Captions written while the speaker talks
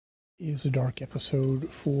Is a dark episode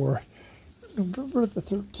for November the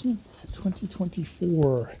 13th,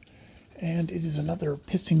 2024, and it is another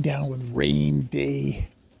pissing down with rain day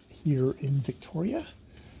here in Victoria.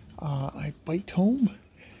 I biked home,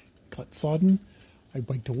 got sodden. I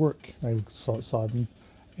biked to work, I got sodden,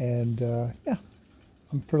 and yeah,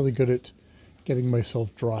 I'm fairly good at getting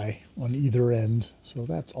myself dry on either end, so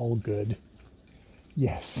that's all good.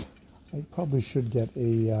 Yes, I probably should get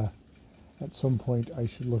a at some point I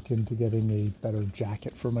should look into getting a better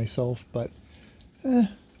jacket for myself, but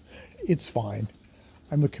it's fine.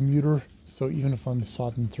 I'm a commuter, so even if I'm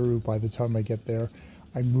sodden through, by the time I get there,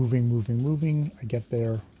 I'm moving. I get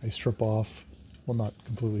there, I strip off. Well, not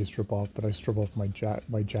completely strip off, but I strip off my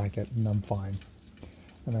jacket and I'm fine.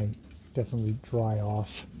 And I definitely dry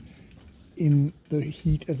off in the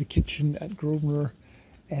heat of the kitchen at Grosvenor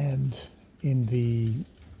and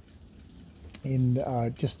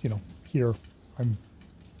just, here I'm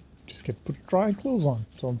just get put dry clothes on,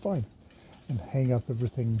 so I'm fine. And hang up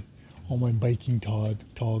everything, all my biking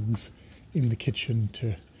togs in the kitchen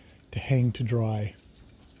to hang to dry.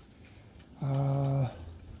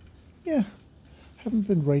 Yeah, haven't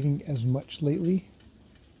been writing as much lately.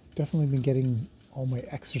 Definitely been getting all my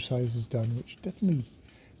exercises done, which definitely,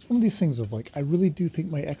 it's one of these things of like, I really do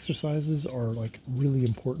think my exercises are like really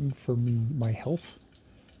important for me, my health,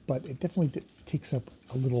 but it definitely takes up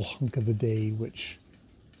a little hunk of the day, which,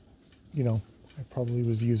 I probably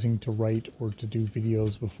was using to write or to do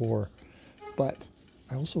videos before. But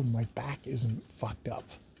I also, my back isn't fucked up,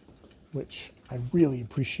 which I really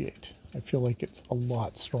appreciate. I feel like it's a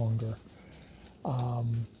lot stronger,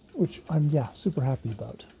 which I'm, super happy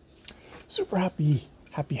about. Super happy,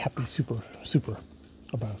 super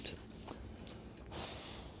about.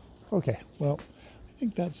 Okay, well, I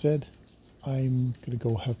think that said, I'm going to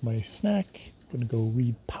go have my snack. I'm going to go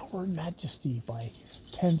read Power and Majesty by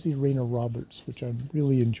Tansy Rayner Roberts, which I'm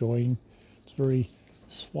really enjoying. It's very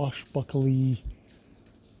swashbuckly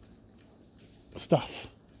stuff.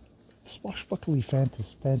 Swashbuckly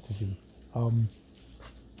fantasy.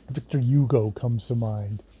 Victor Hugo comes to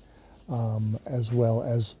mind, as well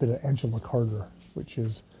as a bit of Angela Carter, which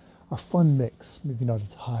is a fun mix. Maybe not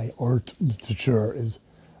as high art literature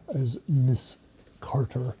as Miss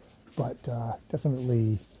Carter, but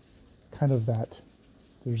definitely kind of that.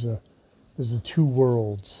 There's a two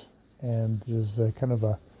worlds, and there's a kind of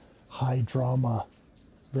a high drama,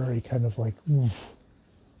 very kind of like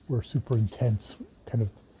we're super intense kind of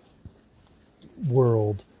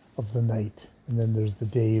world of the night, and then there's the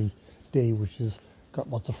day which has got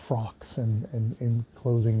lots of frocks and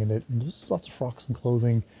clothing in it, and there's lots of frocks and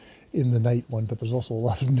clothing in the night one, but there's also a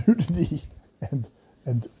lot of nudity and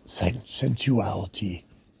sensuality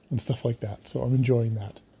and stuff like that. So I'm enjoying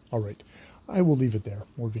that. All right, I will leave it there.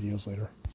 More videos later.